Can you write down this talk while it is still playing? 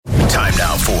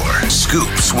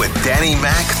Scoops with Danny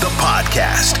Mac, the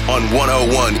podcast on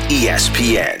 101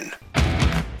 ESPN.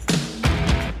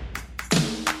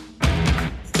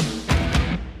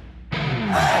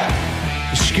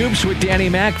 Scoops with Danny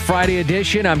Mac, Friday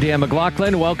edition. I'm Dan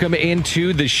McLaughlin. Welcome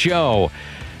into the show.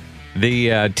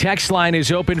 The text line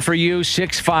is open for you,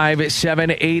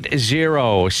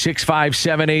 65780.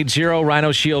 65780.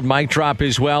 Rhino Shield mic drop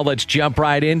as well. Let's jump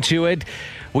right into it.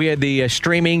 We had the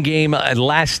streaming game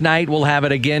last night. We'll have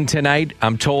it again tonight.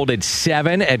 I'm told it's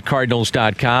 7 at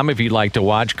Cardinals.com if you'd like to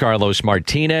watch. Carlos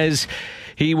Martinez.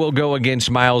 He will go against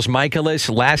Miles Michaelis.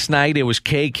 Last night, it was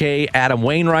KK, Adam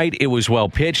Wainwright. It was well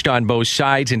pitched on both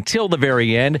sides until the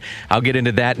very end. I'll get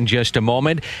into that in just a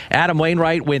moment. Adam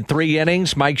Wainwright went 3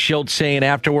 innings. Mike Schultz saying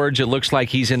afterwards it looks like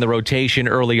he's in the rotation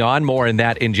early on. More on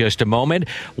that in just a moment.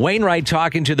 Wainwright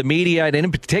talking to the media, and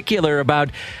in particular about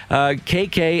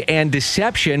KK and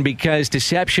deception, because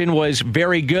deception was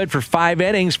very good for 5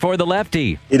 innings for the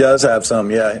lefty. He does have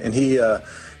some, yeah, and he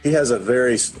has a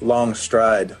very long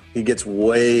stride. He gets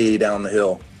way down the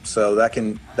hill, so that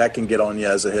can get on you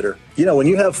as a hitter. You know, when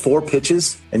you have 4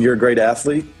 pitches and you're a great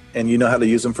athlete and you know how to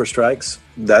use them for strikes,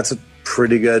 that's a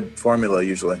pretty good formula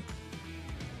usually.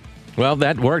 Well,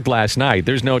 that worked last night.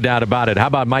 There's no doubt about it. How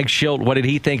about Mike Schultz? What did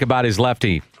he think about his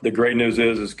lefty? The great news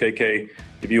is KK,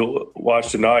 if you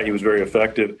watch tonight, he was very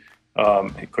effective.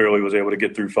 He clearly was able to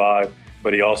get through 5,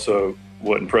 but he also,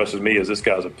 what impresses me is this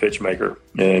guy's a pitch maker,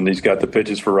 and he's got the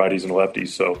pitches for righties and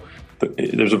lefties. So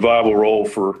there's a viable role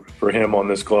for him on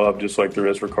this club, just like there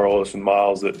is for Carlos and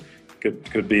Miles, that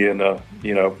could be in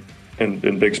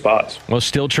big spots. Well,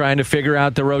 still trying to figure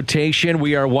out the rotation.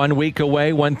 We are 1 week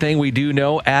away. One thing we do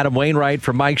know, Adam Wainwright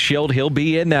for Mike Schultz, he'll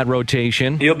be in that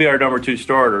rotation. He'll be our number 2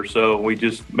 starter, so we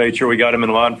just made sure we got him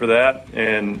in line for that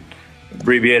and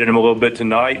abbreviated him a little bit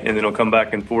tonight, and then he'll come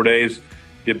back in 4 days,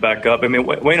 get back up. I mean,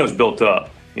 Waino's built up.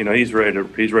 You know, he's ready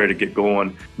to get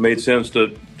going. Made sense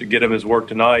to get him his work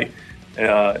tonight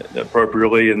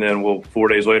appropriately, and then we'll 4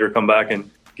 days later come back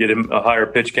and get him a higher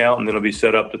pitch count, and then he'll be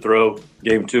set up to throw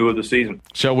game 2 of the season.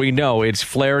 So we know it's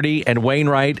Flaherty and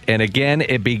Wainwright, and again,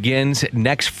 it begins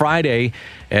next Friday,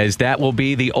 as that will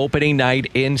be the opening night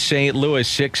in St. Louis.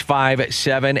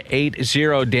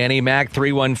 65780. Danny Mac,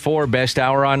 314, best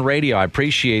hour on radio. I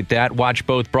appreciate that. Watch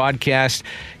both broadcasts.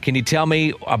 Can you tell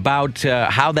me about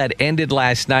how that ended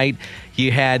last night?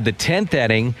 You had the 10th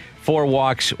inning, 4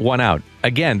 walks, 1 out.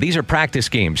 Again, these are practice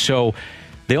games, so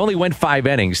they only went 5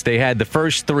 innings. They had the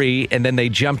first 3, and then they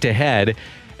jumped ahead.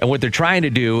 And what they're trying to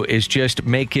do is just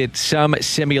make it some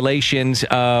simulations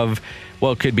of,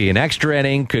 well, it could be an extra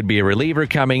inning, could be a reliever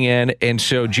coming in. And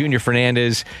so Junior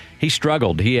Fernandez, he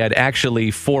struggled. He had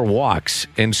actually 4 walks.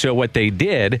 And so what they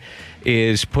did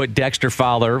is put Dexter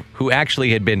Fowler, who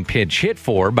actually had been pinch hit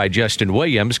for by Justin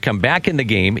Williams, come back in the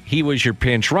game. He was your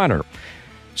pinch runner.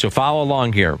 So follow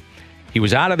along here. He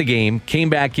was out of the game, came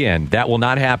back in. That will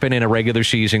not happen in a regular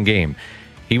season game.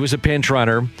 He was a pinch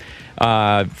runner.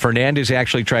 Fernandez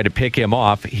actually tried to pick him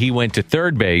off. He went to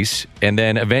third base and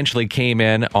then eventually came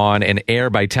in on an error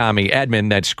by Tommy Edman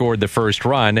that scored the first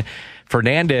run.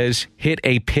 Fernandez hit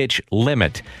a pitch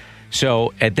limit.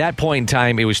 So at that point in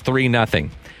time, it was 3-0.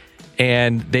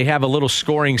 And they have a little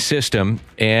scoring system.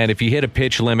 And if you hit a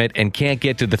pitch limit and can't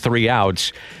get to the 3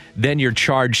 outs, then you're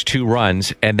charged 2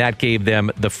 runs, and that gave them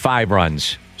the 5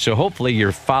 runs. So hopefully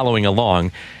you're following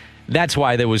along. That's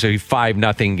why there was a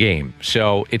 5-0 game.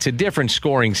 So it's a different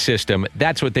scoring system.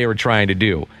 That's what they were trying to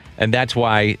do, and that's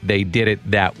why they did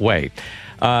it that way.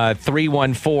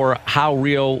 314, how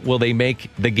real will they make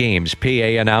the games? PA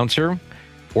announcer,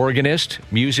 organist,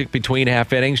 music between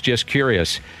half innings, just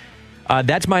curious.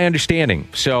 That's my understanding.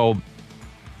 So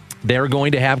they're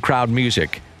going to have crowd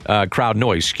music. Crowd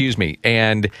noise,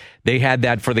 and they had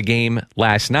that for the game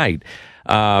last night.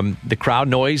 The crowd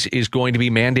noise is going to be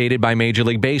mandated by Major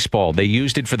League Baseball. They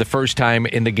used it for the first time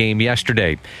in the game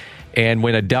yesterday. And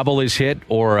when a double is hit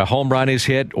or a home run is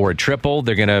hit or a triple,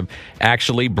 they're going to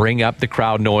actually bring up the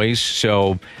crowd noise.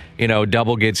 So,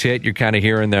 double gets hit, you're kind of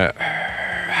hearing you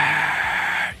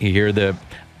hear the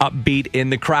upbeat in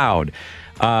the crowd.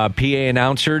 PA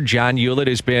announcer John Hewlett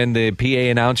has been the PA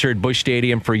announcer at Busch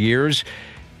Stadium for years.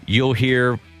 You'll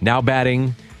hear now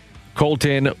batting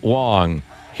Colton Wong.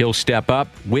 He'll step up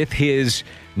with his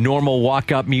normal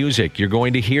walk-up music. You're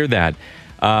going to hear that.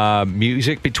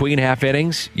 Music between half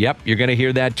innings. Yep, you're going to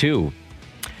hear that too.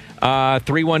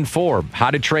 314,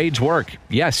 how do trades work?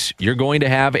 Yes, you're going to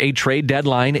have a trade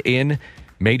deadline in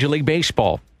Major League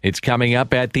Baseball. It's coming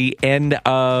up at the end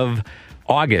of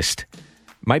August.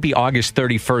 Might be August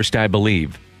 31st, I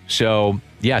believe. So,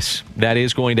 yes, that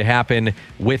is going to happen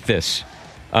with this.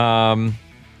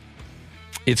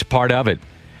 It's part of it.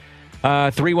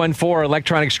 314,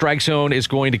 electronic strike zone is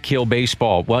going to kill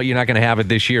baseball. Well, you're not going to have it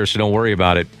this year, so don't worry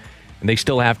about it. And they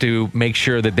still have to make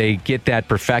sure that they get that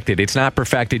perfected. It's not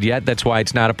perfected yet. That's why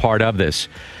it's not a part of this.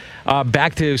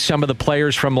 Back to some of the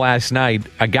players from last night.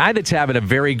 A guy that's having a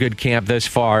very good camp thus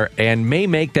far and may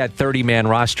make that 30-man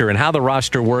roster, and how the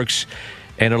roster works,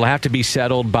 and it'll have to be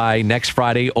settled by next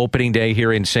Friday, opening day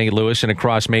here in St. Louis and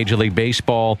across Major League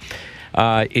Baseball.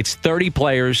 It's 30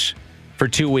 players for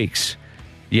 2 weeks.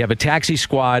 You have a taxi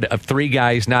squad of 3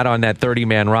 guys not on that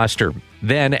 30-man roster.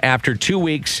 Then, after 2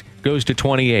 weeks, goes to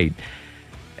 28.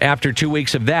 After 2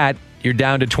 weeks of that, you're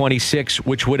down to 26,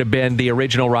 which would have been the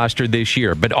original roster this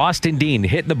year. But Austin Dean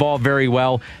hitting the ball very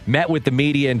well, met with the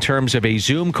media in terms of a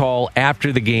Zoom call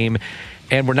after the game,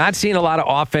 and we're not seeing a lot of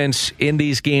offense in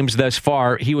these games thus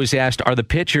far. He was asked, are the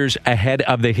pitchers ahead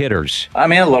of the hitters? I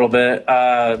mean, a little bit.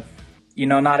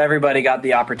 Not everybody got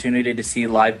the opportunity to see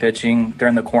live pitching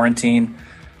during the quarantine.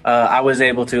 I was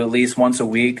able to at least once a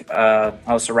week. I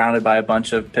was surrounded by a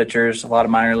bunch of pitchers, a lot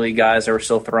of minor league guys that were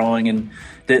still throwing and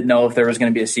didn't know if there was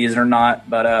going to be a season or not.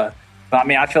 But I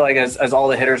mean, I feel like as all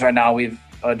the hitters right now, we've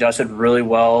adjusted really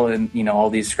well in, all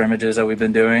these scrimmages that we've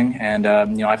been doing. And,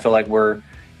 I feel like we're,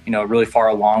 really far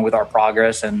along with our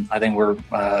progress. And I think we're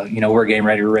game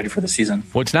ready. We're ready for the season.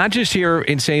 Well, it's not just here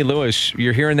in St. Louis.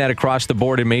 You're hearing that across the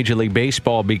board in Major League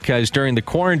Baseball, because during the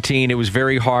quarantine, it was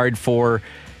very hard for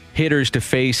hitters to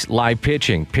face live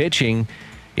pitching. Pitching,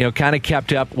 kind of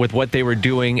kept up with what they were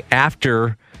doing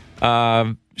after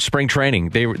spring training.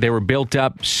 They were built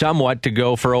up somewhat to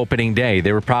go for opening day.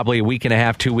 They were probably a week and a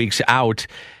half, 2 weeks out,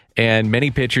 and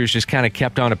many pitchers just kind of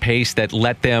kept on a pace that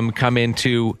let them come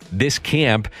into this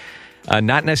camp,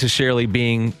 not necessarily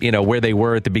being, where they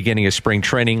were at the beginning of spring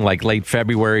training, like late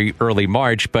February, early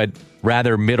March, but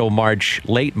rather middle March,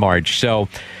 late March. So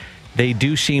they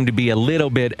do seem to be a little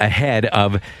bit ahead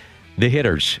of the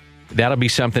hitters. That'll be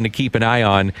something to keep an eye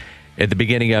on at the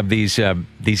beginning of these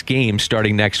games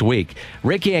starting next week.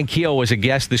 Rick Ankiel was a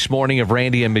guest this morning of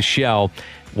Randy and Michelle.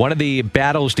 One of the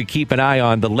battles to keep an eye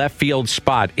on, the left field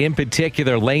spot, in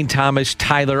particular, Lane Thomas,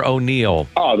 Tyler O'Neill.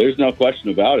 Oh, there's no question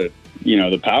about it.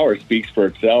 The power speaks for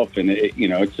itself, and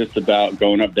it's just about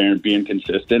going up there and being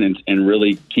consistent and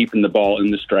really keeping the ball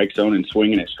in the strike zone and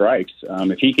swinging at strikes.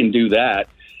 If he can do that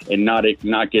and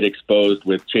not get exposed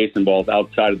with chasing balls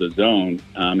outside of the zone,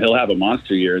 he'll have a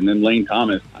monster year. And then Lane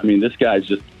Thomas, I mean, this guy's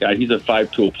he's a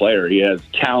 5-tool player. He has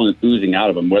talent oozing out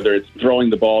of him, whether it's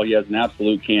throwing the ball, he has an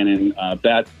absolute cannon,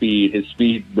 bat speed, his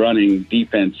speed, running,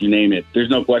 defense, you name it. There's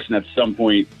no question at some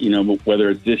point, whether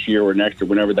it's this year or next or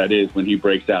whenever that is, when he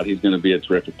breaks out, he's going to be a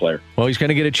terrific player. Well, he's going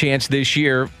to get a chance this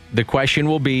year. The question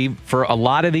will be, for a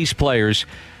lot of these players,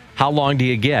 how long do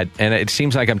you get? And it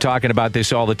seems like I'm talking about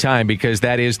this all the time, because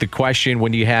that is the question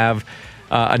when you have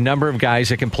a number of guys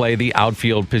that can play the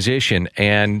outfield position.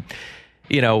 And,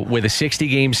 with a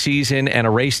 60-game season and a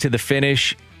race to the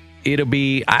finish, it'll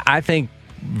be, I think,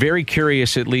 very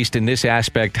curious, at least in this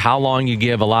aspect, how long you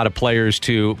give a lot of players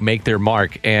to make their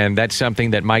mark. And that's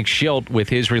something that Mike Schilt, with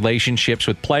his relationships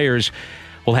with players,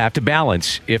 will have to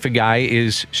balance. If a guy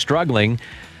is struggling,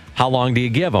 how long do you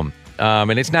give him?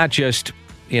 And it's not just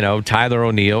Tyler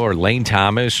O'Neill or Lane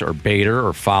Thomas or Bader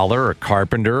or Fowler or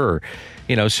Carpenter or,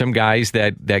 some guys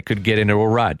that could get into a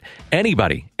rut.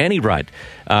 Anybody, any rut.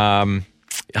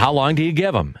 How long do you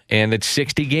give them? And it's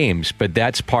 60 games, but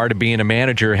that's part of being a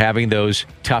manager, having those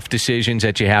tough decisions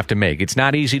that you have to make. It's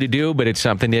not easy to do, but it's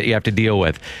something that you have to deal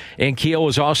with. And Keel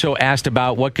was also asked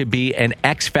about what could be an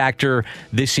X factor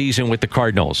this season with the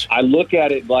Cardinals. I look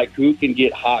at it like who can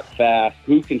get hot fast,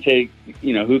 who can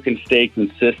stay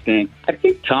consistent. I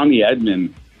think Tommy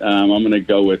Edman, I'm going to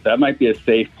go with. That might be a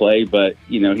safe play, but,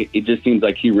 it just seems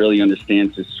like he really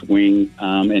understands his swing,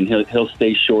 and he'll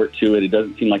stay short to it. It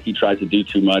doesn't seem like he tries to do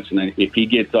too much. And if he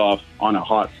gets off on a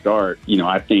hot start,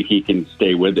 I think he can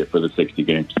stay with it for the 60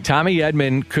 games. Tommy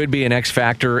Edman could be an X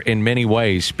factor in many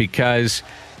ways, because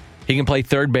he can play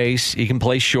third base, he can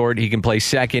play short, he can play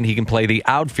second, he can play the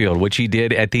outfield, which he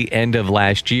did at the end of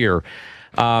last year.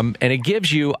 And it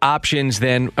gives you options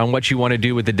then on what you want to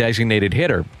do with the designated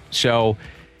hitter. So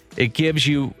it gives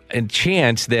you a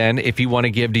chance then, if you want to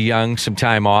give DeYoung some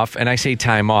time off, and I say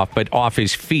time off, but off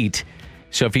his feet.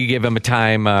 So if you give him a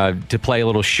time to play a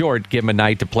little short, give him a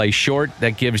night to play short,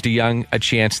 that gives DeYoung a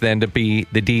chance then to be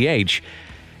the DH.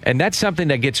 And that's something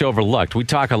that gets overlooked. We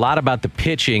talk a lot about the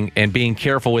pitching and being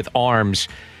careful with arms.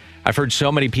 I've heard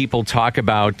so many people talk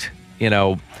about,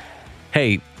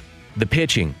 hey, the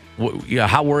pitching.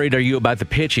 How worried are you about the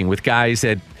pitching with guys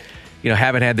that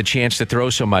haven't had the chance to throw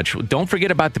so much? Don't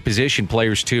forget about the position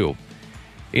players too.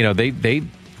 They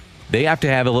have to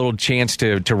have a little chance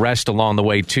to rest along the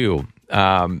way too.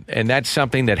 And that's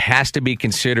something that has to be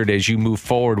considered as you move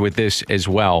forward with this as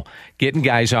well. Getting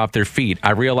guys off their feet.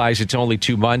 I realize it's only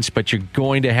 2 months, but you're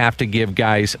going to have to give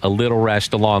guys a little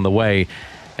rest along the way.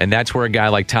 And that's where a guy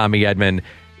like Tommy Edman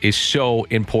is so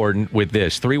important with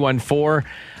this.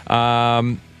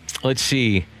 314, let's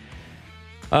see.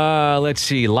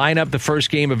 Line up the first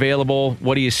game available.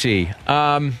 What do you see?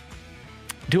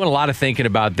 Doing a lot of thinking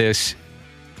about this.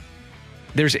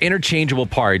 There's interchangeable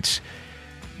parts,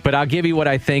 but I'll give you what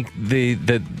I think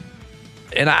and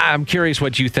I'm curious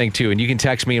what you think too, and you can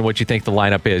text me and what you think the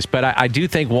lineup is. But I do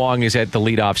think Wong is at the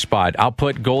leadoff spot. I'll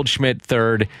put Goldschmidt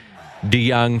third,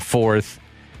 DeYoung fourth.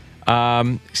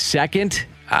 Second,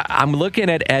 I'm looking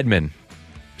at Edman.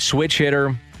 Switch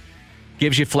hitter,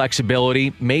 gives you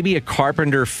flexibility. Maybe a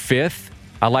Carpenter fifth.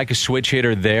 I like a switch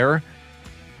hitter there.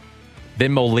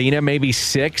 Then Molina maybe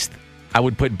sixth. I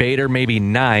would put Bader maybe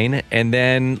 9, and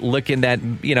then looking at,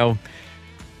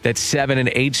 that 7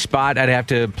 and 8 spot, I'd have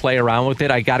to play around with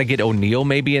it. I got to get O'Neill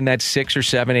maybe in that 6 or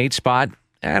 7, 8 spot.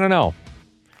 I don't know.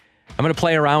 I'm going to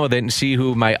play around with it and see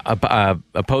who my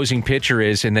opposing pitcher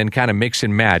is, and then kind of mix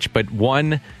and match. But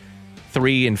 1,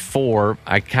 3, and 4,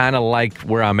 I kind of like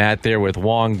where I'm at there with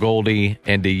Wong, Goldie,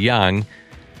 and DeYoung,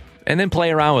 and then play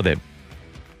around with it.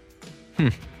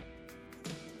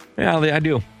 Yeah, I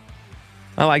do.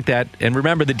 I like that. And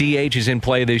remember, the DH is in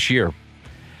play this year.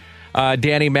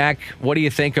 Danny Mac, what do you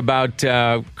think about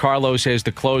Carlos as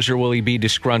the closer? Will he be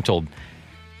disgruntled?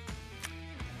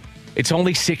 It's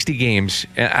only 60 games.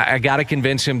 I got to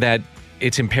convince him that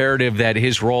it's imperative that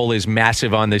his role is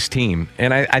massive on this team.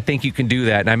 And I think you can do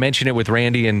that. And I mentioned it with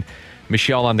Randy and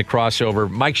Michelle on the crossover.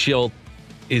 Mike Schilt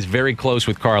is very close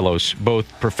with Carlos,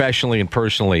 both professionally and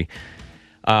personally.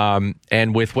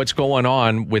 And with what's going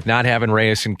on with not having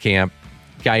Reyes in camp,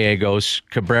 Gallegos,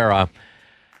 Cabrera,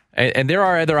 and there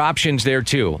are other options there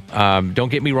too. Don't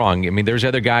get me wrong. I mean, there's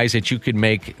other guys that you could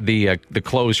make the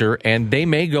closer, and they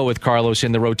may go with Carlos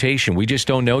in the rotation. We just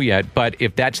don't know yet. But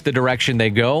if that's the direction they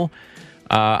go,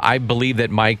 I believe that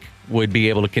Mike would be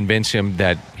able to convince him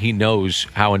that he knows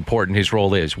how important his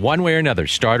role is, one way or another,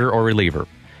 starter or reliever.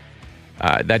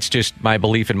 That's just my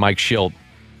belief in Mike Schilt.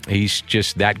 He's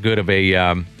just that good of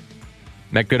a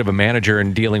manager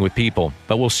in dealing with people.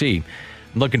 But we'll see.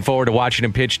 I'm looking forward to watching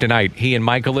him pitch tonight. He and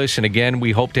Michaelis, and again,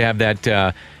 we hope to have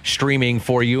that streaming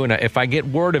for you. And if I get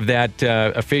word of that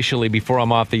officially before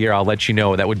I'm off the air, I'll let you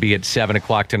know. That would be at 7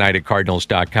 o'clock tonight at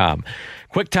Cardinals.com.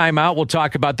 Quick timeout. We'll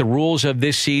talk about the rules of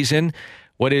this season.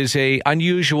 What is a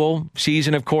unusual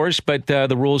season, of course, but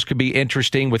the rules could be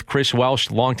interesting with Chris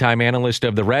Welsh, longtime analyst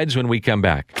of the Reds, when we come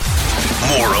back.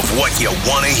 More of what you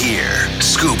want to hear.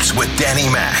 Scoops with Danny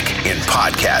Mac in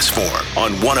podcast form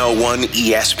on 101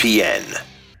 ESPN.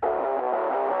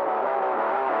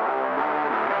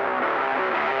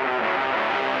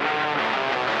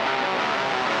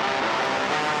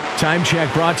 Time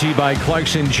check brought to you by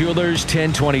Clarkson Jewelers,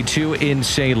 1022 in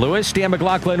St. Louis. Dan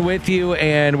McLaughlin with you,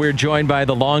 and we're joined by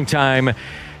the longtime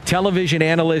television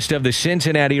analyst of the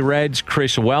Cincinnati Reds,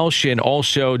 Chris Welsh, and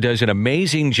also does an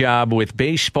amazing job with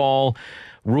Baseball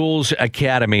Rules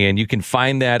Academy, and you can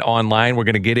find that online. We're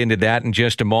going to get into that in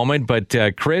just a moment. But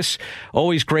Chris,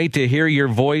 always great to hear your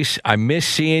voice. I miss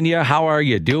seeing you. How are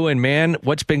you doing, man?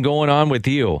 What's been going on with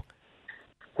you?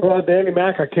 Well, Danny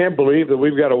Mac, I can't believe that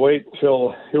we've got to wait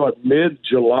until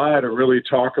mid-July to really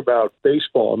talk about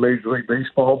baseball, Major League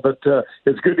Baseball. But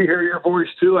it's good to hear your voice,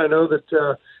 too. I know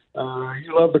that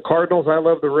you love the Cardinals. I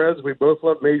love the Reds. We both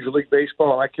love Major League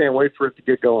Baseball. I can't wait for it to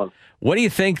get going. What do you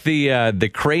think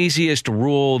the craziest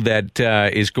rule that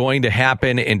is going to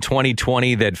happen in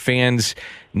 2020 that fans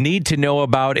need to know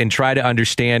about and try to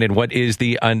understand, and what is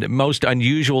the most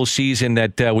unusual season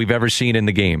that we've ever seen in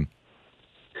the game?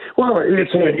 Well,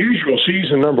 it's an unusual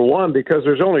season, number one, because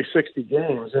there's only 60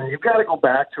 games, and you've got to go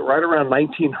back to right around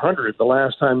 1900, the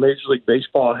last time Major League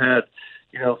Baseball had,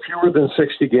 fewer than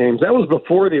 60 games. That was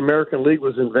before the American League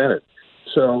was invented.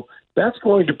 So that's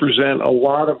going to present a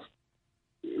lot of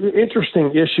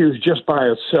interesting issues just by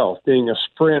itself, being a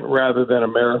sprint rather than a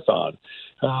marathon.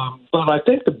 But I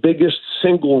think the biggest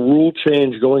single rule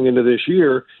change going into this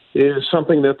year is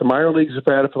something that the minor leagues have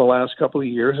had for the last couple of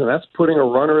years, and that's putting a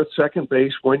runner at second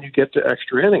base when you get to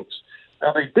extra innings.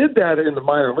 Now, they did that in the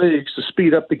minor leagues to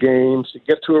speed up the games, to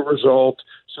get to a result,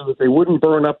 so that they wouldn't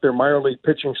burn up their minor league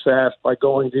pitching staff by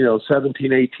going,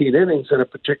 17, 18 innings in a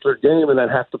particular game and then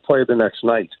have to play the next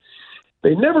night.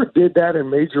 They never did that in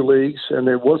major leagues, and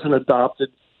it wasn't adopted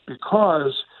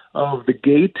because of the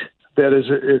gate that is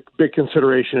a big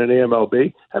consideration in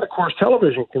AMLB, and, of course,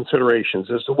 television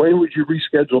considerations as to when would you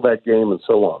reschedule that game and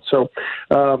so on. So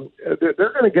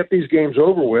they're going to get these games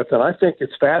over with, and I think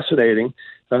it's fascinating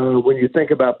when you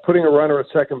think about putting a runner at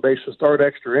second base to start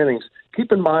extra innings,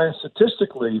 keep in mind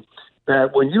statistically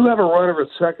that when you have a runner at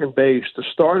second base to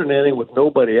start an inning with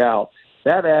nobody out,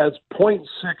 that adds 0.6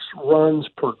 runs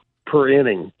per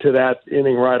inning to that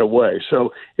inning right away.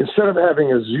 So instead of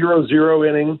having a 0-0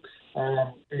 inning,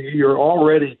 you're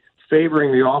already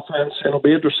favoring the offense, and it'll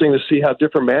be interesting to see how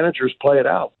different managers play it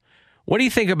out. What do you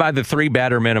think about the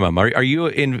 3-batter minimum? Are you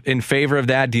in favor of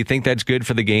that? Do you think that's good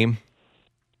for the game?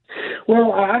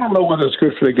 Well, I don't know whether it's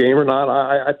good for the game or not.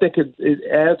 I think it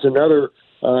adds another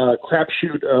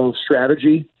crapshoot of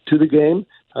strategy to the game.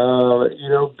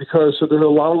 Because there are a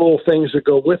lot of little things that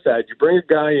go with that. You bring a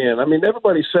guy in. I mean,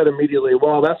 everybody said immediately,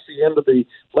 well, that's the end of the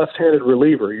left-handed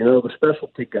reliever, the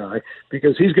specialty guy,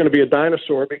 because he's going to be a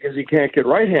dinosaur because he can't get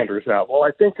right-handers out. Well,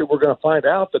 I think that we're going to find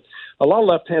out that a lot of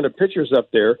left-handed pitchers up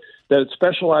there that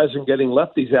specialize in getting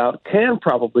lefties out can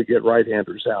probably get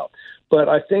right-handers out. But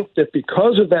I think that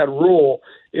because of that rule,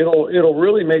 it'll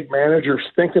really make managers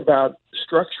think about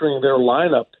structuring their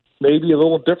lineup maybe a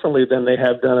little differently than they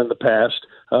have done in the past.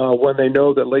 When they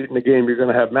know that late in the game you're going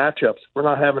to have matchups. We're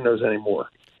not having those anymore.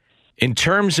 In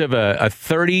terms of a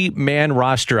 30-man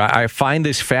roster, I find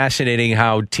this fascinating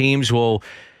how teams will,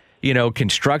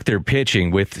 construct their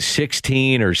pitching with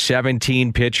 16 or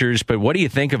 17 pitchers. But what do you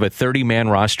think of a 30-man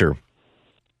roster?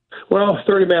 Well,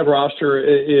 30-man roster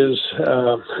is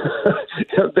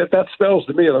that spells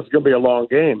to me that's going to be a long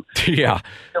game. Yeah.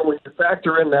 When you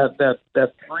factor in that 3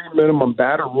 minimum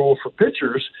batter rule for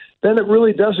pitchers, then it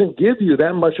really doesn't give you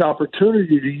that much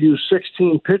opportunity to use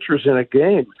 16 pitchers in a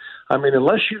game. I mean,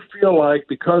 unless you feel like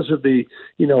because of the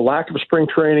lack of spring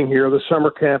training here, the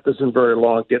summer camp isn't very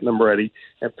long getting them ready,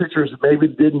 and pitchers maybe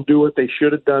didn't do what they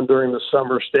should have done during the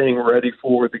summer, staying ready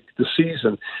for the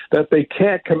season, that they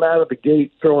can't come out of the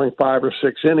gate throwing 5 or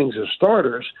 6 innings as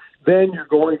starters, then you're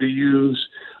going to use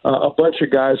a bunch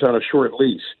of guys on a short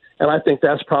lease. And I think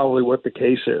that's probably what the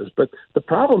case is. But the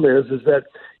problem is that,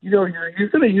 you're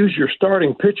going to use your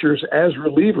starting pitchers as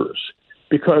relievers,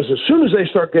 because as soon as they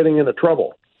start getting into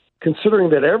trouble, considering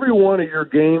that every one of your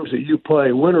games that you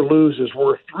play, win or lose, is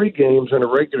worth 3 games in a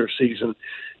regular season,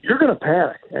 you're going to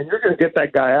panic, and you're going to get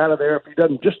that guy out of there if he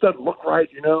doesn't look right,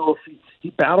 if he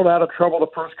battled out of trouble the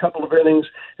first couple of innings,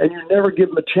 and you never give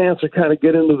him a chance to kind of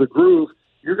get into the groove.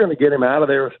 You're going to get him out of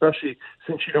there, especially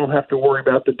since you don't have to worry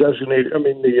about the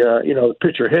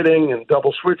pitcher hitting and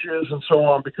double switches and so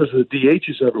on because of the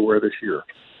DHs everywhere this year.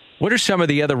 What are some of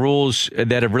the other rules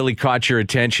that have really caught your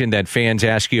attention that fans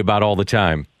ask you about all the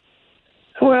time?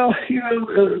 Well,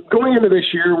 going into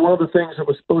this year, one of the things that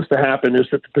was supposed to happen is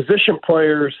that the position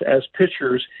players as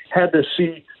pitchers had to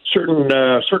see certain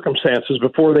circumstances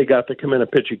before they got to come in and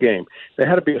pitch a game. There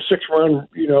had to be a 6-run,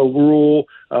 rule.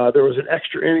 There was an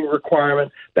extra inning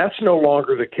requirement. That's no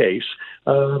longer the case.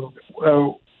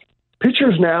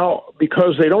 Pitchers now,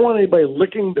 because they don't want anybody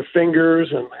licking the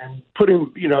fingers and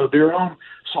putting, their own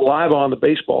saliva on the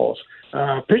baseballs,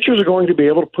 pitchers are going to be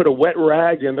able to put a wet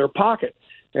rag in their pocket.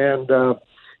 And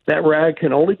that rag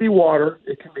can only be water.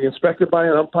 It can be inspected by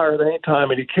an umpire at any time,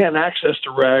 and he can't access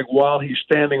the rag while he's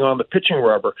standing on the pitching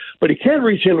rubber. But he can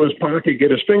reach into his pocket,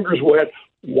 get his fingers wet,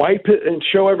 wipe it, and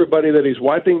show everybody that he's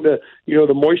wiping the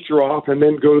moisture off, and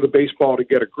then go to the baseball to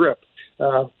get a grip.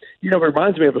 It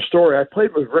reminds me of a story. I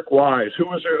played with Rick Wise, who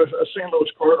was a St. Louis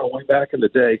Cardinal way back in the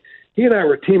day. He and I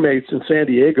were teammates in San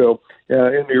Diego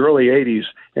in the early 80s,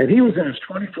 and he was in his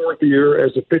 24th year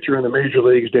as a pitcher in the major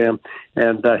leagues, Dan,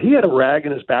 and he had a rag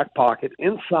in his back pocket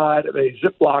inside of a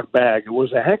Ziploc bag. It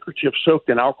was a handkerchief soaked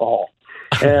in alcohol.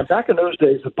 And back in those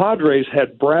days, the Padres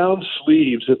had brown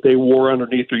sleeves that they wore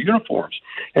underneath their uniforms.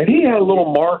 And he had a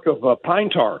little mark of pine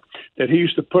tar that he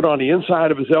used to put on the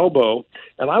inside of his elbow.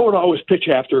 And I would always pitch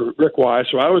after Rick Wise,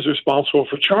 so I was responsible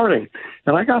for charting.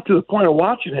 And I got to the point of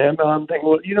watching him, and I'm thinking,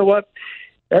 well, you know what?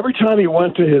 Every time he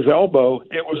went to his elbow,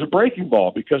 it was a breaking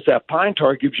ball because that pine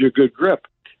tar gives you a good grip.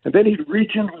 And then he'd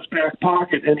reach into his back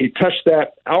pocket and he'd touch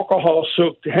that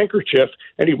alcohol-soaked handkerchief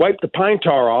and he wiped the pine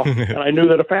tar off, and I knew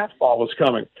that a fastball was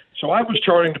coming. So I was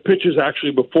charting the pitches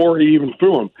actually before he even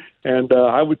threw them. And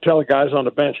I would tell the guys on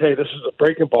the bench, hey, this is a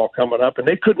breaking ball coming up. And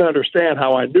they couldn't understand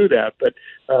how I knew that. But,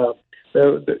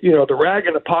 the rag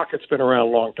in the pocket's been around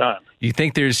a long time. You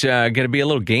think there's going to be a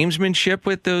little gamesmanship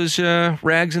with those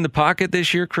rags in the pocket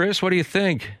this year, Chris? What do you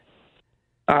think?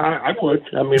 I would.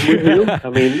 I mean, would you? I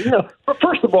mean, but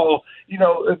first of all,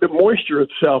 the moisture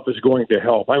itself is going to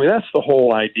help. I mean, that's the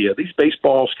whole idea. These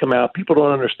baseballs come out. People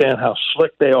don't understand how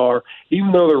slick they are,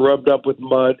 even though they're rubbed up with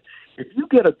mud. if you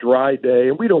get a dry day,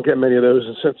 and we don't get many of those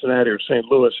in Cincinnati or St.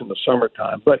 Louis in the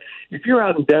summertime, but if you're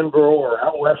out in Denver or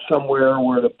out west somewhere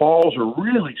where the balls are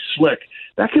really slick,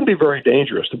 that can be very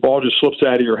dangerous. The ball just slips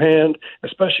out of your hand,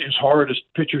 especially as hard as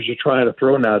pitchers are trying to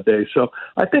throw nowadays. So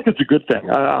I think it's a good thing.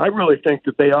 I really think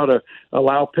that they ought to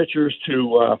allow pitchers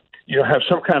to have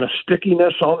some kind of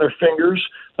stickiness on their fingers,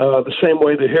 the same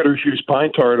way the hitters use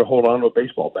pine tar to hold on to a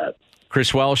baseball bat.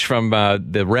 Chris Welsh from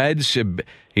the Reds.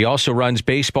 He also runs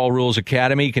Baseball Rules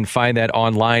Academy. You can find that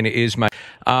online.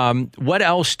 What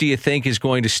else do you think is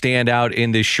going to stand out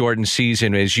in this shortened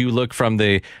season as you look from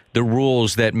the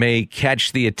rules that may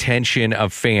catch the attention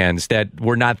of fans that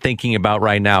we're not thinking about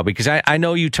right now? Because I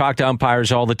know you talk to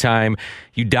umpires all the time.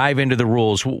 You dive into the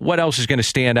rules. What else is going to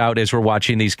stand out as we're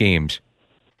watching these games?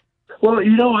 Well,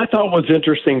 I thought what's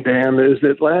interesting, Dan, is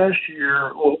that last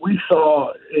year we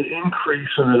saw an increase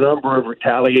in the number of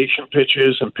retaliation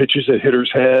pitches and pitches at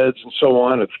hitters' heads and so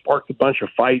on. It sparked a bunch of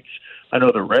fights. I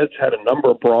know the Reds had a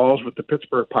number of brawls with the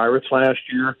Pittsburgh Pirates last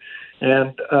year.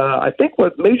 And I think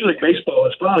what Major League Baseball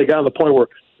has finally gotten to the point where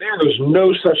there is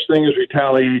no such thing as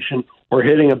retaliation or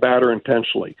hitting a batter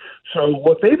intentionally. So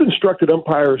what they've instructed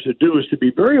umpires to do is to be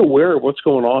very aware of what's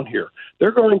going on here.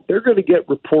 They're going to get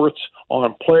reports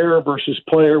on player versus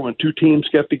player when two teams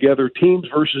get together, teams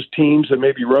versus teams that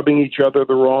may be rubbing each other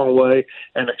the wrong way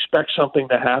and expect something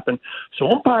to happen. So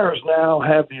umpires now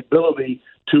have the ability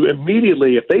to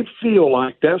immediately, if they feel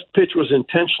like that pitch was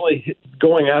intentionally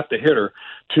going at the hitter,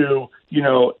 to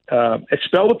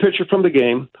expel the pitcher from the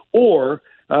game, or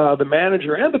the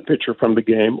manager and the pitcher from the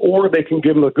game, or they can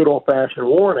give them a good old-fashioned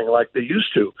warning like they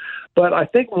used to. But I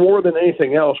think more than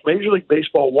anything else, Major League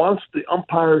Baseball wants the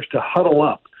umpires to huddle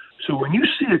up. So when you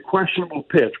see a questionable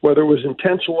pitch, whether it was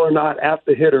intentional or not at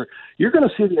the hitter, you're going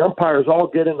to see the umpires all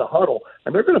get in the huddle,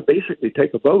 and they're going to basically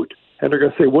take a vote. And they're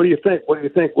going to say, what do you think? What do you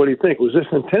think? What do you think? Was this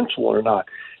intentional or not?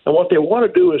 And what they want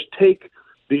to do is take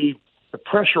the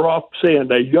pressure off, say,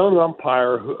 a young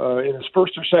umpire in his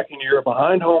first or second year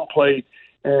behind home plate,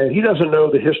 and he doesn't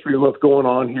know the history of what's going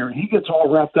on here. He gets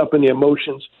all wrapped up in the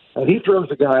emotions, and he throws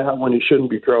the guy out when he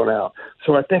shouldn't be thrown out.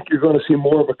 So I think you're going to see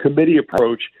more of a committee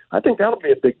approach. I think that'll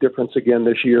be a big difference again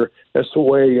this year as to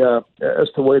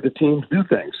the way the teams do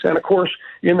things. And, of course,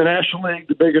 in the National League,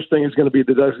 the biggest thing is going to be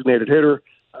the designated hitter.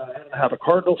 And how the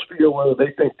Cardinals feel, whether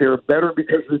they think they're better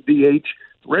because of the DH.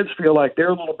 Reds feel like they're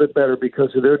a little bit better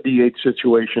because of their DH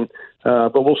situation,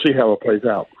 but we'll see how it plays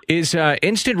out. Is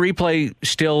instant replay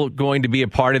still going to be a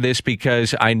part of this?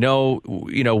 Because I know,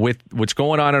 with what's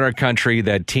going on in our country,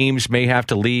 that teams may have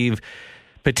to leave.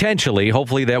 Potentially,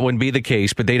 hopefully that wouldn't be the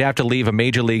case, but they'd have to leave a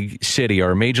major league city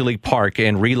or a major league park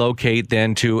and relocate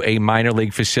then to a minor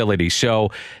league facility.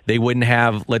 So they wouldn't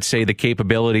have, let's say, the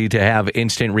capability to have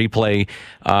instant replay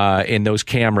in those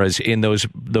cameras in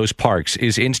those parks.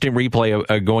 Is instant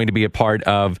replay going to be a part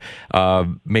of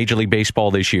Major League Baseball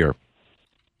this year?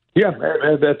 Yeah,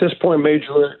 at this point,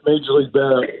 Major League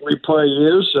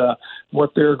Replay is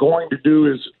what they're going to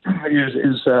do is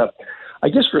I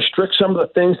guess restrict some of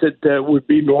the things that would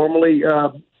be normally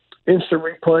instant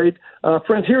replayed.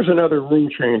 Friends, here's another rule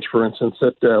change, for instance,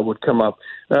 that would come up.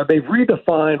 They've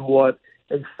redefined what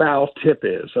a foul tip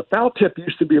is. A foul tip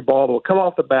used to be a ball that would come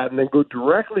off the bat and then go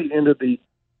directly into the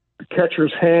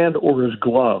catcher's hand or his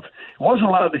glove. It wasn't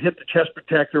allowed to hit the chest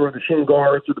protector or the shin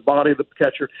guards or the body of the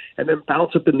catcher and then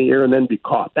bounce up in the air and then be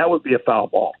caught. That would be a foul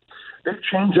ball. They've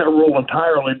changed that rule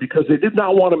entirely because they did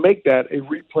not want to make that a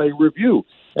replay review.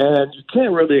 And you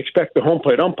can't really expect the home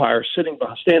plate umpire standing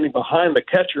behind the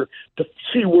catcher to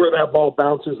see where that ball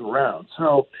bounces around.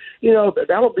 So,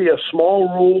 that'll be a small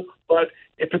rule, but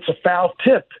if it's a foul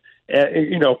tip,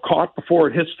 caught before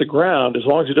it hits the ground, as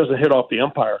long as it doesn't hit off the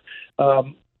umpire,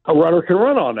 a runner can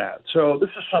run on that. So this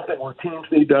is something where teams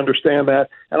need to understand that,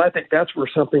 and I think that's where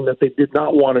something that they did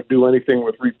not want to do anything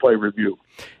with replay review.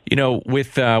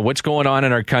 With what's going on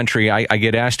in our country, I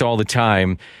get asked all the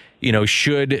time,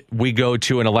 should we go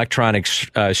to an electronic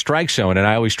strike zone? And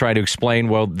I always try to explain,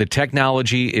 well, the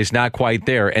technology is not quite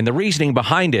there. And the reasoning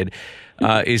behind it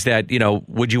is that,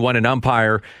 would you want an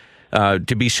umpire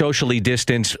to be socially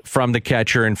distanced from the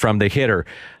catcher and from the hitter?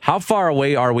 How far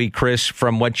away are we, Chris,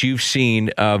 from what you've seen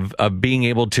of being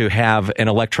able to have an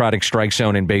electronic strike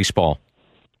zone in baseball?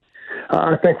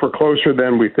 I think we're closer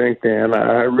than we think, Dan.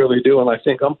 I really do. And I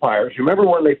think umpires, remember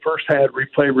when they first had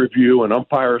replay review and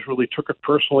umpires really took it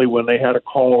personally when they had a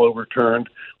call overturned?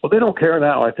 Well, they don't care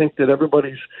now. I think that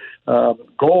everybody's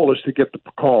goal is to get the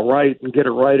call right and get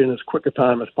it right in as quick a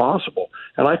time as possible.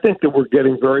 And I think that we're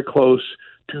getting very close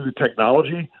to the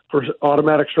technology for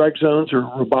automatic strike zones or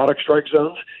robotic strike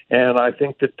zones, and I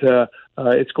think that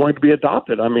it's going to be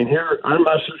adopted. I mean, here I'm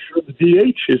not so sure the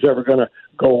DH is ever going to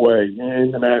go away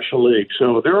in the National League.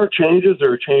 So there are changes.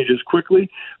 There are changes quickly.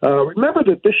 Remember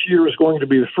that this year is going to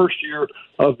be the first year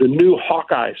of the new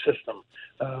Hawkeye system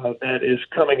that is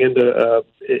coming into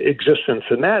existence,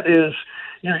 and that is,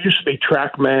 it used to be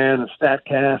TrackMan and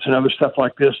StatCast and other stuff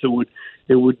like this that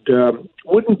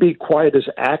wouldn't be quite as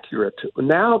accurate.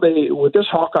 Now with this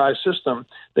Hawkeye system,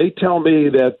 they tell me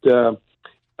that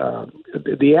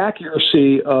the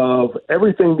accuracy of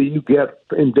everything that you get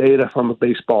in data from a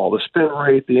baseball, the spin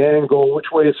rate, the angle,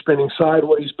 which way it's spinning,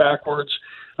 sideways, backwards,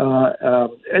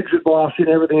 exit velocity,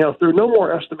 and everything else, there are no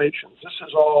more estimations. This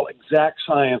is all exact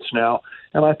science now,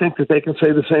 and I think that they can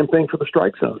say the same thing for the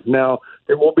strike zone. Now,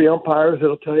 there will be umpires that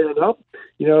will tell you, no,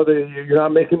 you're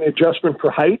not making the adjustment for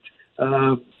height,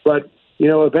 but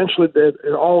eventually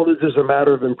all it is a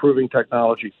matter of improving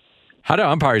technology. How do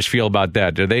umpires feel about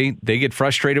that? Do they get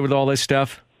frustrated with all this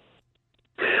stuff?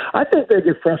 I think they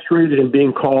get frustrated in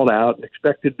being called out and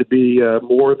expected to be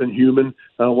more than human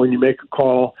when you make a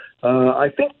call. I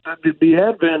think the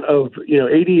advent of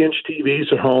 80-inch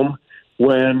TVs at home,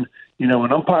 when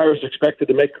an umpire is expected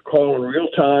to make a call in real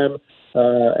time,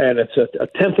 and it's a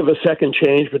tenth of a second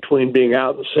change between being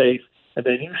out and safe, and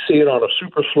then you see it on a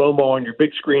super slow-mo on your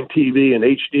big screen TV in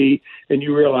HD, and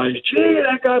you realize, gee,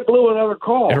 that guy blew another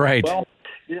call. Right. Well,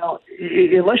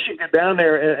 unless you get down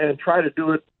there and try to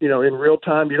do it, in real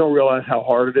time, you don't realize how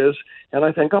hard it is. And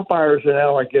I think umpires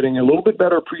now are getting a little bit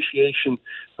better appreciation,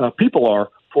 people are,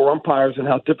 for umpires and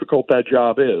how difficult that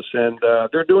job is. And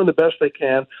they're doing the best they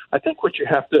can. I think what you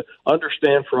have to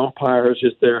understand for umpires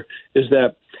is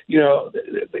that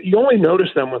you only notice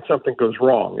them when something goes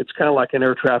wrong. It's kind of like an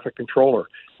air traffic controller.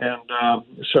 And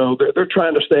so they're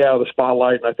trying to stay out of the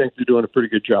spotlight, and I think they're doing a pretty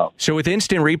good job. So with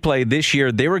instant replay this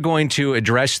year, they were going to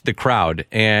address the crowd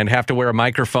and have to wear a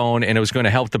microphone, and it was going to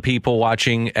help the people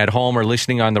watching at home or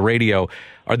listening on the radio.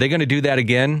 Are they going to do that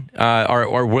again,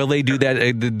 or will they do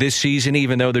that this season,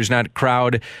 even though there's not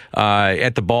crowd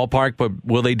at the ballpark, but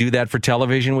will they do that for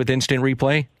television with instant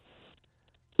replay?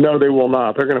 No, they will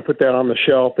not. They're going to put that on the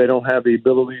shelf. They don't have the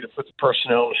ability to put the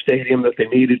personnel in the stadium that they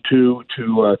needed to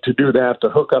do that, to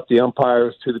hook up the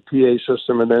umpires to the PA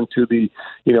system and then to the,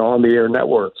 on the air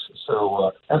networks.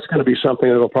 So that's going to be something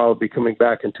that will probably be coming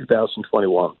back in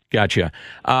 2021. Gotcha.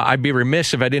 I'd be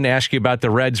remiss if I didn't ask you about the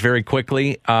Reds very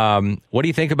quickly. What do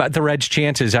you think about the Reds'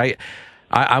 chances?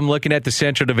 I'm looking at the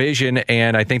Central Division,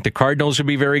 and I think the Cardinals will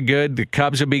be very good. The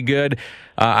Cubs will be good.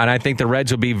 And I think the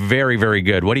Reds will be very, very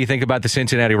good. What do you think about the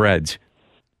Cincinnati Reds?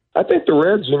 I think the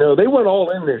Reds, they went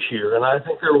all in this year, and I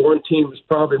think they're one team that's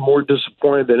probably more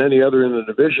disappointed than any other in the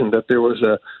division that there was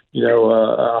a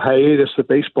hiatus of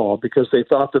baseball, because they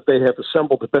thought that they have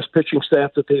assembled the best pitching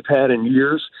staff that they've had in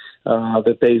years,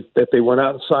 that they went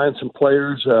out and signed some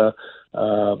players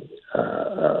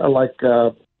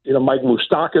Mike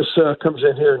Moustakas comes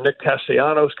in here. Nick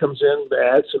Castellanos comes in,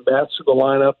 adds some bats to the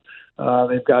lineup.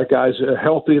 They've got guys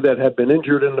healthy that have been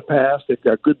injured in the past. They've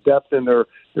got good depth in their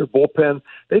bullpen.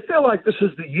 They feel like this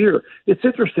is the year. It's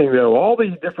interesting, though, all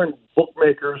these different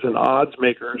bookmakers and odds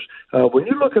makers, when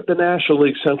you look at the National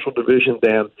League Central Division,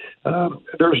 Dan,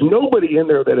 there's nobody in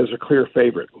there that is a clear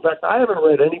favorite. In fact, I haven't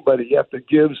read anybody yet that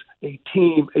gives a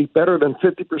team a better than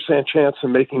 50% chance of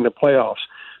making the playoffs.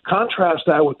 Contrast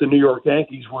that with the New York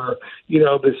Yankees, where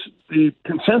the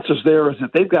consensus there is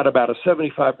that they've got about a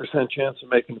 75% chance of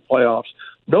making the playoffs.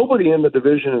 Nobody in the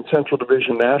division, in Central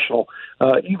Division National,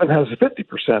 even has a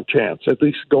 50% chance, at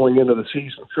least going into the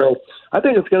season. So I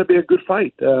think it's going to be a good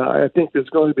fight. I think there's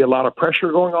going to be a lot of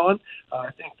pressure going on.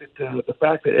 I think that the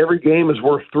fact that every game is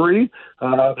worth 3,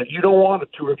 that you don't want a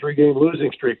 2 or 3 game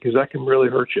losing streak, because that can really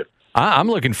hurt you. I'm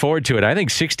looking forward to it. I think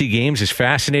 60 games is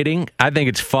fascinating. I think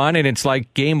it's fun, and it's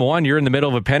like game 1, you're in the middle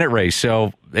of a pennant race.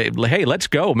 So, hey, let's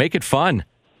go. Make it fun.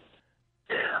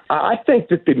 I think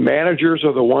that the managers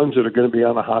are the ones that are going to be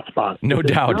on the hot spot. No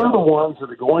doubt. They're the ones that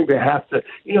are going to have to,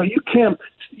 you can't,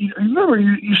 remember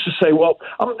you used to say, well,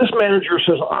 this manager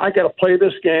says, I got to play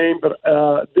this game, but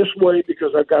this way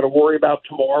because I've got to worry about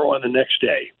tomorrow and the next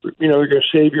day. You're going to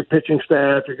save your pitching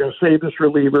staff. You're going to save this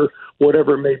reliever,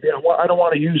 whatever it may be. I don't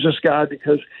want to use this guy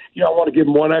because, I want to give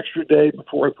him one extra day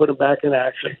before I put him back in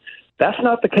action. That's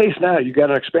not the case now. You've got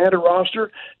an expanded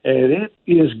roster, and it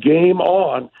is game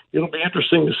on. It'll be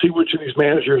interesting to see which of these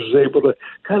managers is able to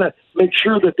kind of make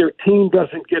sure that their team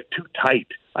doesn't get too tight.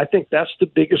 I think that's the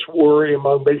biggest worry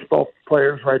among baseball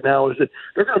players right now, is that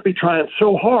they're going to be trying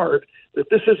so hard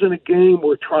that this isn't a game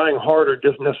where trying harder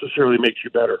doesn't necessarily make you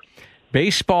better.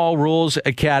 Baseball Rules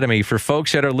Academy. For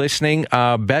folks that are listening,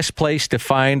 best place to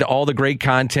find all the great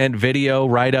content, video,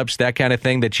 write-ups, that kind of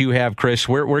thing that you have, Chris.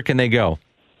 Where can they go?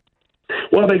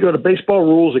 Well, they go to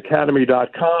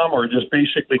baseballrulesacademy.com or just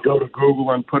basically go to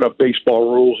Google and put up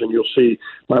baseball rules, and you'll see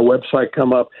my website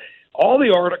come up. All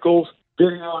the articles,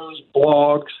 videos,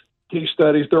 blogs, case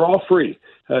studies, they're all free.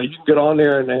 You can get on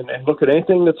there and look at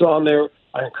anything that's on there.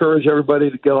 I encourage everybody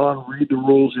to get on and read the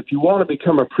rules. If you want to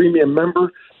become a premium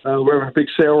member, we're having a big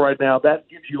sale right now. That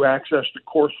gives you access to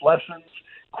course lessons,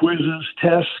 quizzes,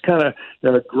 tests, kind of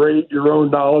grade your own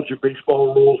knowledge of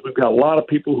baseball rules. We've got a lot of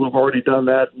people who have already done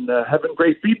that and having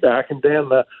great feedback. And Dan,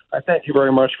 I thank you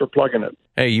very much for plugging it.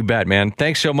 Hey, you bet, man.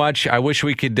 Thanks so much. I wish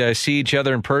we could see each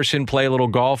other in person, play a little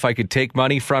golf. I could take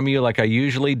money from you like I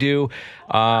usually do.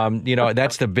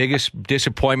 That's the biggest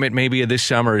disappointment maybe of this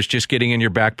summer is just getting in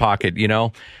your back pocket,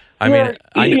 I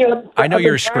know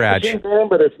you're a scratch. Dan,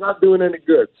 but it's not doing any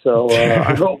good. So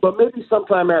I hope, but maybe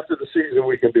sometime after the season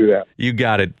we can do that. You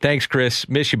got it. Thanks, Chris.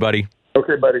 Miss you, buddy.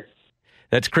 Okay, buddy.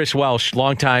 That's Chris Welsh,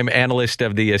 longtime analyst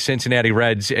of the Cincinnati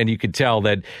Reds, and you could tell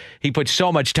that he puts so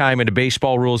much time into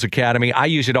Baseball Rules Academy. I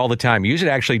use it all the time. I use it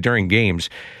actually during games.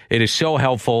 It is so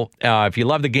helpful. If you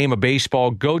love the game of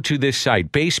baseball, go to this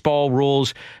site,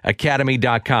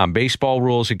 baseballrulesacademy.com,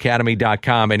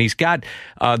 baseballrulesacademy.com, and he's got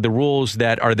the rules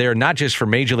that are there not just for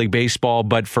Major League Baseball,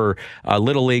 but for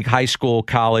Little League, high school,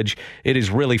 college. It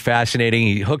is really fascinating.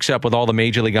 He hooks up with all the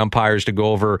Major League umpires to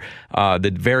go over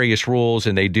the various rules,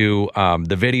 and they do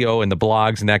the video and the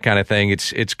blogs and that kind of thing.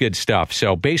 It's good stuff.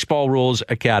 So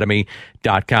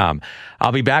baseballrulesacademy.com.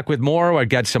 I'll be back with more. I've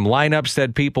got some lineups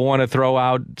that people want to throw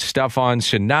out, stuff on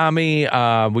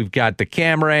Tsunami. We've got the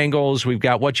camera angles. We've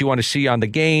got what you want to see on the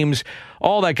games,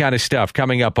 all that kind of stuff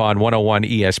coming up on 101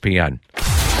 ESPN.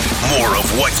 More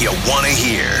of what you want to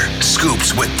hear.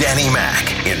 Scoops with Danny Mac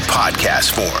in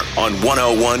podcast form on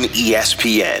 101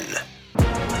 ESPN.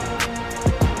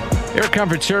 Air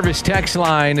Comfort Service text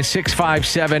line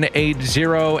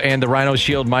 65780 and the Rhino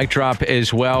Shield mic drop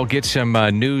as well. Get some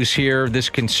news here. This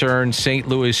concerns St.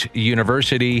 Louis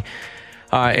University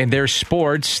and their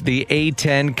sports. The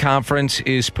A10 conference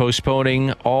is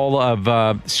postponing all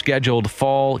of scheduled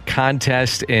fall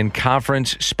contest and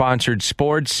conference-sponsored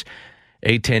sports,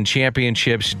 A10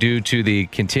 championships, due to the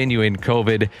continuing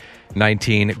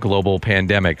COVID-19 global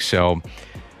pandemic. So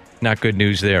not good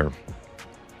news there.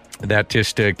 That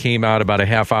just came out about a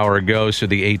half hour ago. So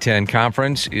the A10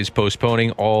 conference is postponing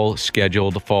all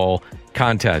scheduled fall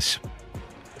contests.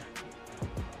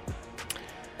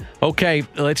 Okay,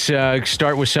 let's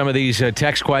start with some of these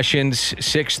text questions.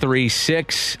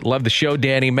 636, love the show,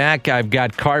 Danny Mac. I've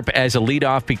got Carp as a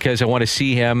leadoff because I want to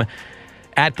see him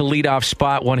at the leadoff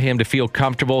spot, want him to feel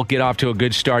comfortable, get off to a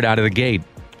good start out of the gate.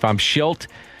 If I'm Schilt,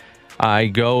 I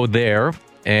go there.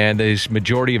 And his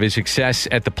majority of his success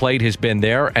at the plate has been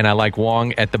there, and I like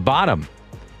Wong at the bottom.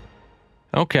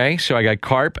 Okay, so I got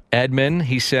Carp, Edman,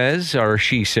 he says, or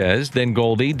she says, then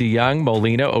Goldie, DeYoung,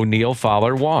 Molina, O'Neill,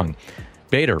 Fowler, Wong.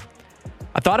 Bader.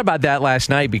 I thought about that last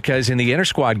night because in the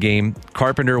inter-squad game,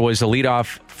 Carpenter was the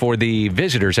leadoff for the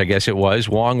visitors, I guess it was.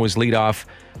 Wong was leadoff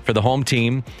for the home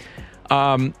team.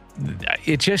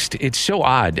 It's so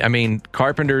odd. I mean,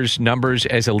 Carpenter's numbers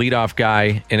as a leadoff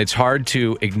guy, and it's hard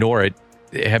to ignore it,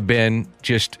 have been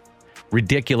just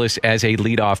ridiculous as a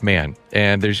leadoff man.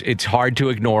 And it's hard to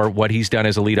ignore what he's done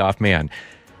as a leadoff man.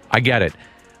 I get it.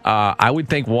 I would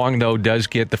think Wong, though, does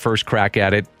get the first crack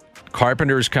at it.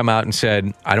 Carpenter's come out and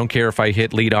said, I don't care if I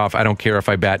hit leadoff. I don't care if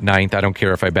I bat ninth. I don't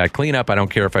care if I bat cleanup. I don't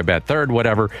care if I bat third,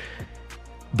 whatever.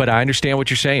 But I understand what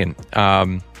you're saying.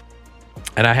 And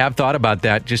I have thought about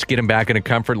that, just get him back in a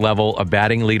comfort level of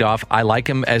batting leadoff. I like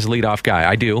him as a leadoff guy.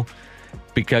 I do,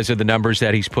 because of the numbers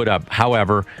that he's put up.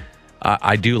 However,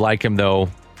 I do like him, though,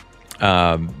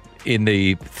 in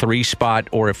the 3 spot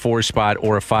or a 4 spot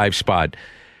or a 5 spot.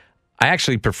 I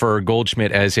actually prefer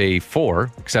Goldschmidt as a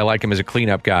 4 because I like him as a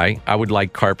cleanup guy. I would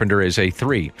like Carpenter as a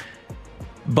 3.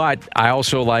 But I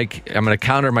also I'm going to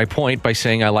counter my point by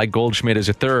saying I like Goldschmidt as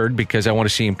a 3rd because I want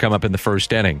to see him come up in the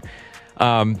first inning.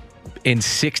 In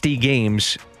 60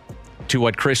 games, to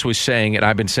what Chris was saying, and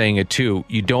I've been saying it too,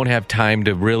 you don't have time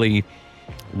to really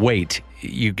wait.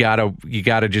 You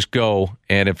gotta just go.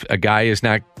 And if a guy is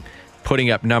not putting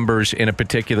up numbers in a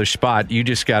particular spot, you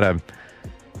just gotta,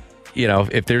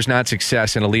 if there's not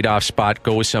success in a leadoff spot,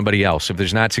 go with somebody else. If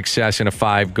there's not success in a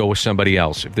 5, go with somebody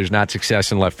else. If there's not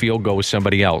success in left field, go with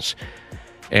somebody else.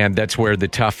 And that's where the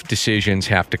tough decisions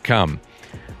have to come.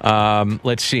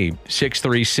 Let's see.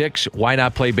 636, why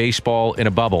not play baseball in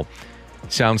a bubble?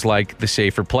 Sounds like the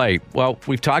safer play. Well,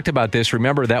 we've talked about this.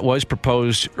 Remember, that was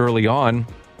proposed early on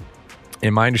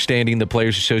In my understanding, the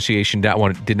Players Association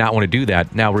did not want to do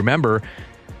that. Now, remember,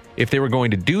 if they were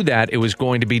going to do that, it was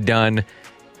going to be done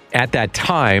at that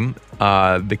time.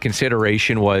 The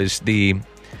consideration was the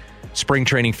spring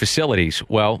training facilities.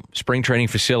 Well, spring training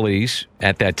facilities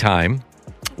at that time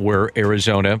were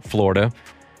Arizona, Florida.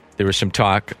 There was some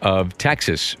talk of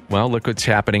Texas. Well, look what's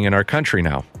happening in our country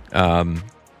now.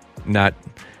 Not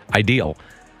ideal.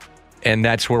 And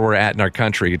that's where we're at in our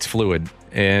country. It's fluid.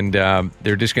 And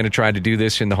they're just going to try to do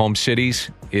this in the home cities.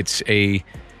 It's a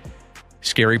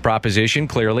scary proposition,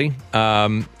 clearly,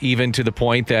 even to the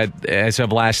point that as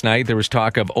of last night, there was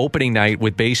talk of opening night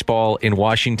with baseball in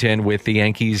Washington with the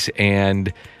Yankees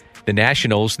and the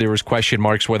Nationals. There was question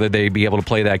marks whether they'd be able to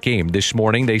play that game. This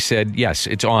morning, they said, yes,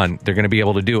 it's on. They're going to be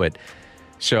able to do it.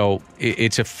 So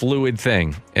it's a fluid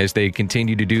thing as they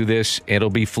continue to do this. It'll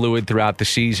be fluid throughout the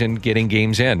season, getting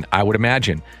games in, I would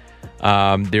imagine.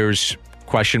 There's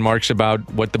question marks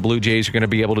about what the Blue Jays are going to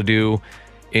be able to do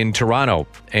in Toronto,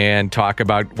 and talk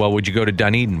about, well, would you go to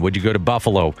Dunedin? Would you go to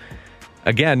Buffalo?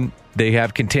 Again, they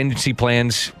have contingency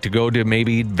plans to go to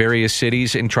maybe various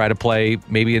cities and try to play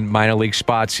maybe in minor league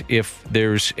spots if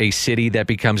there's a city that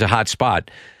becomes a hot spot.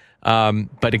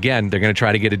 But again, they're going to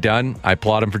try to get it done. I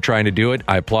applaud them for trying to do it.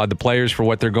 I applaud the players for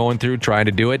what they're going through, trying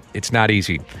to do it. It's not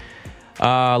easy.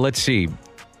 Let's see.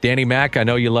 Danny Mac, I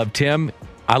know you love Tim.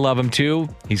 I love him too.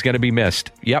 He's going to be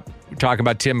missed. Yep. We're talking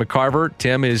about Tim McCarver.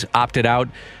 Tim is opted out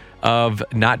of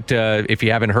if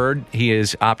you haven't heard, he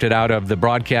is opted out of the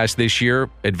broadcast this year.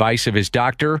 Advice of his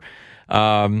doctor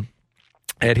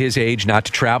at his age not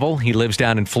to travel. He lives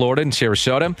down in Florida, in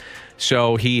Sarasota.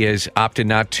 So he has opted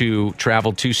not to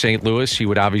travel to St. Louis. He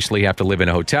would obviously have to live in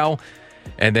a hotel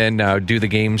and then do the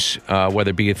games,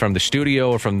 whether it be from the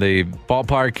studio or from the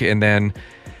ballpark, and then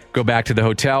go back to the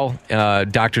hotel.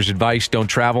 Doctor's advice, don't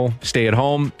travel, stay at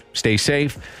home, stay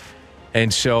safe.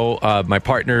 And so my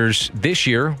partners this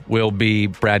year will be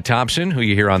Brad Thompson, who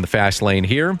you hear on the Fast Lane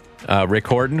here, Rick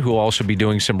Horton, who will also be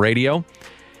doing some radio,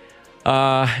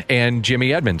 and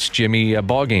Jimmy Edmonds, Jimmy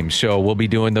Ballgame. So we'll be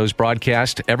doing those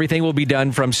broadcasts. Everything will be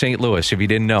done from St. Louis, if you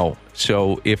didn't know.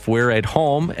 So if we're at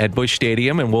home at Busch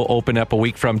Stadium, and we'll open up a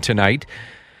week from tonight,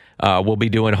 we'll be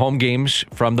doing home games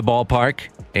from the ballpark,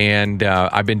 and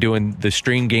I've been doing the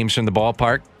stream games from the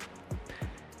ballpark.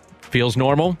 Feels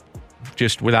normal,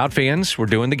 just without fans. We're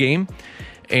doing the game.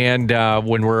 And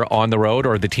when we're on the road,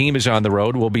 or the team is on the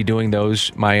road, we'll be doing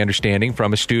those, my understanding,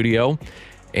 from a studio.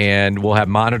 And we'll have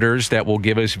monitors that will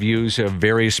give us views of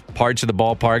various parts of the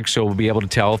ballpark, so we'll be able to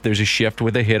tell if there's a shift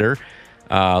with a hitter.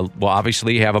 We'll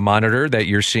obviously have a monitor that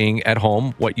you're seeing at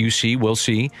home. What you see, we'll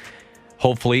see.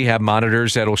 Hopefully have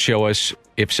monitors that'll show us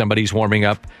if somebody's warming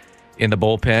up in the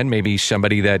bullpen, maybe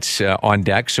somebody that's on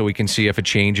deck, so we can see if a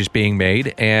change is being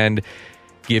made and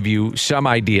give you some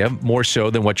idea, more so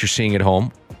than what you're seeing at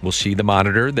home. We'll see the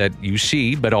monitor that you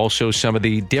see, but also some of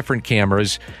the different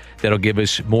cameras that'll give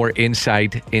us more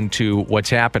insight into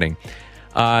what's happening.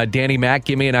 Danny Mac,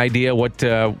 give me an idea what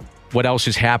else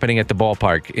is happening at the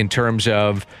ballpark in terms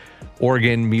of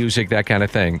organ, music, that kind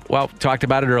of thing. Well, talked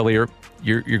about it earlier.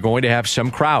 You're going to have some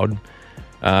crowd.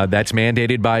 That's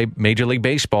mandated by Major League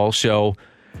Baseball. So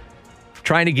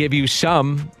trying to give you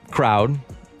some crowd,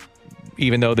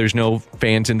 even though there's no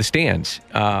fans in the stands.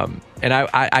 And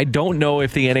I don't know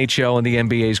if the NHL and the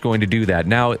NBA is going to do that.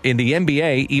 Now, in the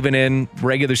NBA, even in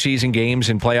regular season games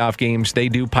and playoff games, they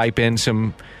do pipe in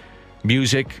some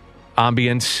music,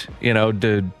 ambience,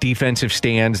 the defensive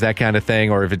stands, that kind of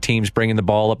thing, or if a team's bringing the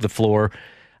ball up the floor.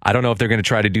 I don't know if they're going to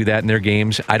try to do that in their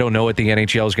games. I don't know what the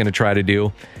NHL is going to try to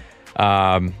do.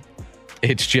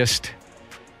 It's just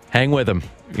hang with them.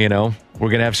 We're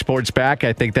going to have sports back.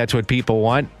 I think that's what people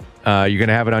want. You're going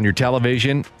to have it on your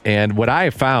television. And what I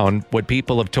have found, what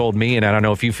people have told me, and I don't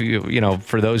know if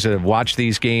for those that have watched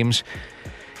these games,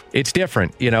 it's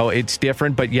different. It's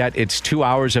different, but yet it's 2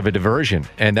 hours of a diversion.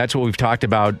 And that's what we've talked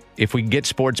about. If we get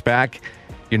sports back,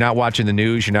 you're not watching the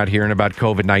news, you're not hearing about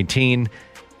COVID-19,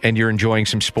 and you're enjoying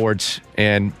some sports.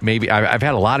 And maybe I've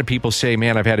had a lot of people say,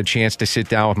 man, I've had a chance to sit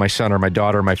down with my son or my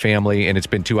daughter or my family, and it's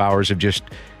been 2 hours of just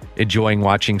enjoying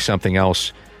watching something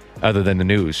else other than the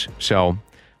news. So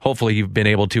hopefully you've been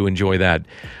able to enjoy that.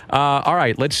 All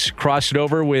right, let's cross it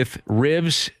over with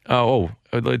Rivs.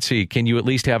 Let's see. Can you at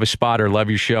least have a spot or love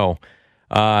your show?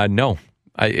 No.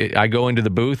 I go into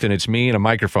the booth, and it's me and a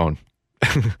microphone.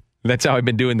 That's how I've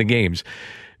been doing the games.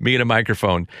 Me and a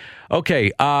microphone.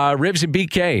 Okay, Rivs and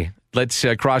BK. Let's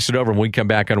cross it over when we come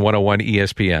back on 101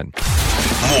 ESPN.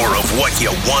 More of what you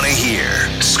want to hear.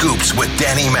 Scoops with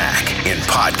Danny Mac in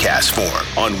podcast form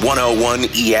on 101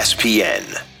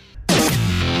 ESPN.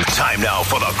 Time now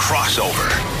for the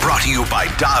crossover. Brought to you by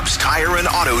Dobbs Tire and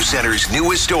Auto Center's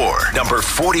newest store, number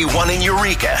 41 in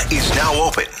Eureka, is now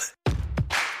open.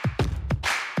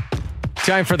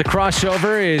 Time for the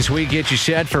crossover as we get you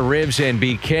set for Ribs and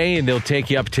BK, and they'll take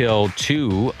you up till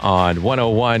 2 on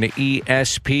 101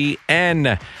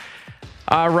 ESPN.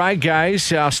 All right,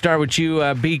 guys, I'll start with you,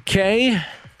 BK.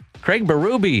 Craig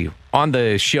Berube on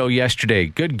the show yesterday.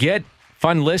 Good get.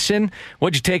 Fun listen.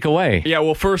 What'd you take away? Yeah,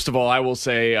 well, first of all, I will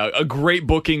say a great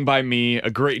booking by me,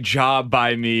 a great job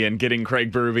by me in getting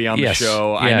Craig Berube on the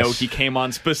show. Yes. I know he came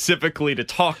on specifically to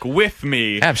talk with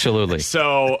me. Absolutely.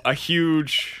 So a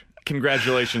huge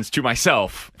congratulations to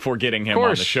myself for getting him on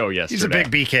the show yesterday. He's a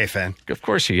big BK fan. Of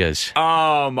course he is.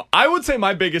 I would say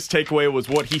my biggest takeaway was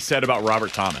what he said about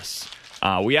Robert Thomas.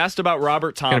 We asked about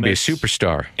Robert Thomas. Going to be a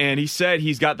superstar. And he said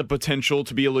he's got the potential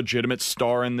to be a legitimate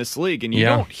star in this league. And you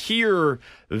don't hear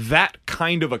that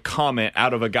kind of a comment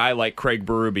out of a guy like Craig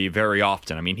Berube very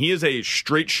often. I mean, he is a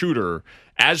straight shooter,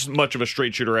 as much of a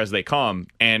straight shooter as they come.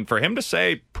 And for him to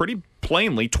say pretty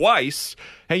plainly twice,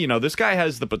 hey, you know, this guy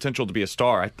has the potential to be a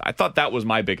star, I thought that was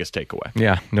my biggest takeaway.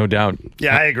 Yeah, no doubt.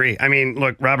 Yeah, I agree. I mean,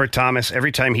 look, Robert Thomas,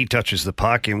 every time he touches the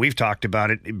puck, and we've talked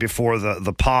about it before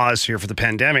the pause here for the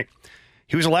pandemic,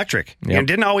 he was electric. Yep. And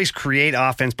didn't always create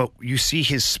offense, but you see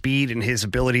his speed and his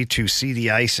ability to see the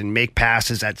ice and make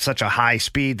passes at such a high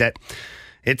speed that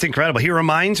it's incredible. He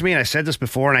reminds me, and I said this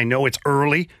before, and I know it's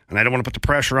early, and I don't want to put the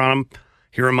pressure on him.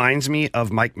 He reminds me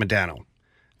of Mike Modano,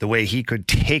 the way he could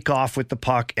take off with the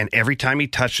puck, and every time he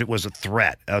touched it was a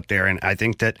threat out there. And I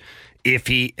think that if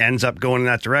he ends up going in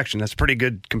that direction, that's a pretty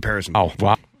good comparison. Oh,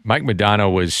 wow. Mike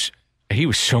Modano was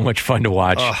so much fun to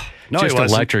watch. No, just he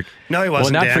wasn't. Electric. No, he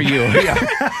wasn't. Well, not Dan. for you.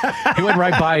 Yeah. He went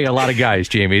right by a lot of guys,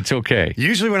 Jamie. It's okay.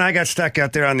 Usually when I got stuck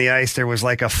out there on the ice, there was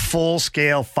like a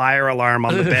full-scale fire alarm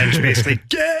on the bench, basically,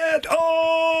 get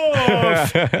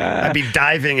off! I'd be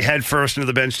diving headfirst into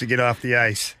the bench to get off the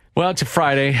ice. Well, it's a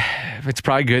Friday. It's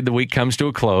probably good the week comes to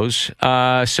a close.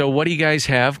 So what do you guys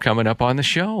have coming up on the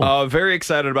show? Very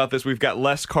excited about this. We've got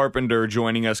Les Carpenter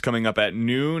joining us coming up at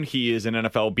noon. He is an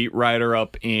NFL beat writer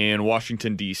up in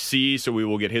Washington, D.C., so we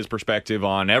will get his perspective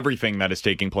on everything that is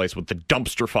taking place with the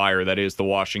dumpster fire that is the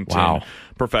Washington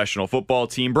professional football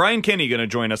team. Brian Kenny going to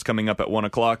join us coming up at 1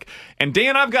 o'clock. And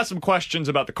Dan, I've got some questions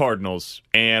about the Cardinals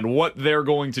and what they're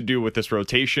going to do with this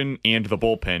rotation and the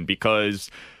bullpen, because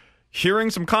hearing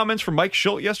some comments from Mike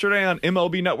Schilt yesterday on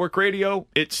MLB Network Radio,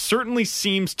 it certainly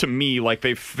seems to me like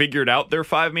they've figured out their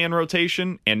five-man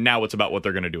rotation, and now it's about what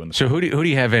they're going to do in the So who do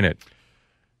you have in it?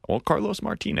 Well, Carlos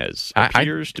Martinez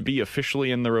appears to be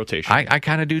officially in the rotation. I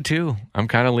kind of do, too. I'm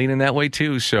kind of leaning that way,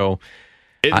 too. So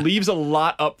it leaves a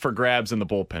lot up for grabs in the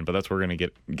bullpen, but that's what we're going to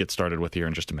get started with here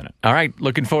in just a minute. All right.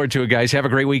 Looking forward to it, guys. Have a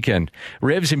great weekend.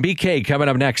 Ribs and BK coming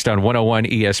up next on 101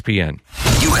 ESPN.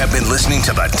 You have been listening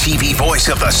to the TV voice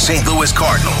of the St. Louis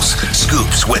Cardinals,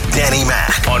 Scoops with Danny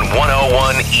Mac on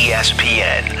 101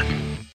 ESPN.